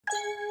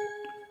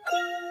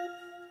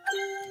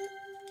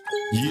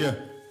Yeah.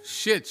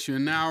 Shit, you're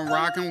now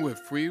rocking with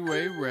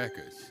Freeway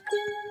Records.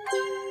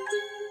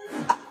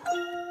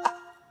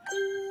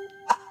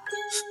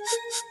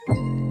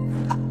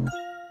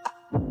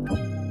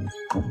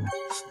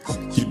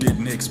 You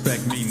didn't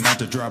expect me not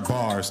to drop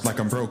bars. Like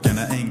I'm broke and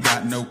I ain't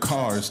got no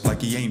cars.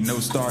 Like he ain't no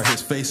star,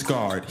 his face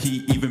scarred.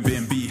 He even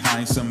been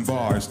behind some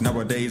bars.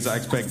 Nowadays I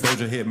expect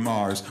Doja hit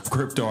Mars.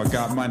 Crypto, I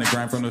got mine to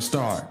grind from the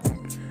start.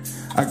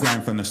 I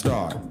grind from the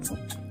start.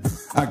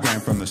 I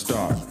grind from the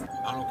start.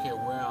 I don't care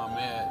where I'm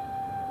at,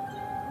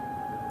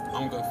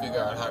 I'm gonna figure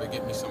out how to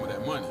get me some of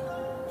that money.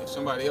 If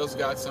somebody else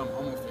got something,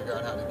 I'm gonna figure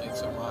out how to get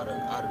something out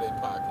of their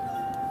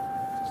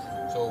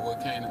pocket. So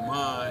what came to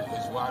mind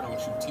is, why don't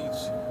you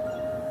teach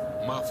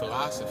my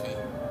philosophy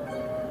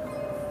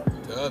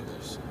to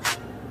others?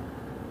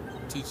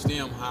 Teach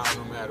them how,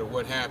 no matter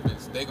what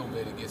happens, they gonna be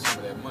able to get some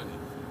of that money.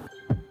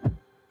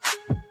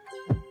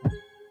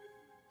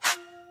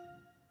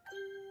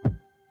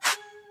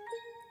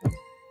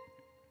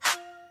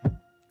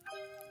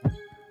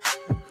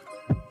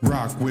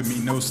 Rock with me,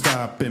 no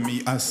stopping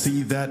me. I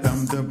see that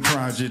I'm the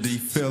prodigy.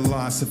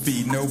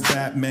 Philosophy, no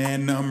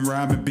Batman, I'm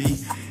rhyming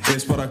beat.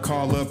 It's what I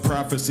call a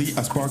prophecy.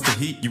 I spark the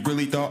heat. You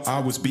really thought I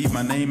was beat?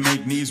 My name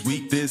make knees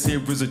weak. This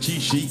here is a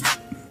cheat sheet.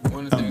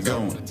 One of the things I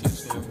want to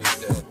teach them is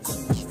that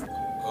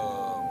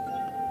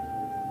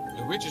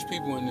the richest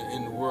people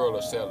in the world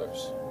are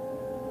sellers.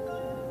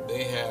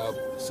 They have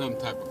some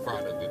type of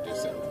product that they're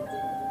selling.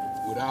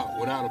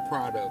 Without a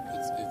product,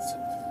 it's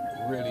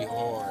really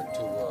hard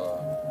to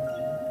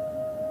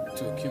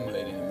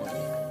accumulate any money.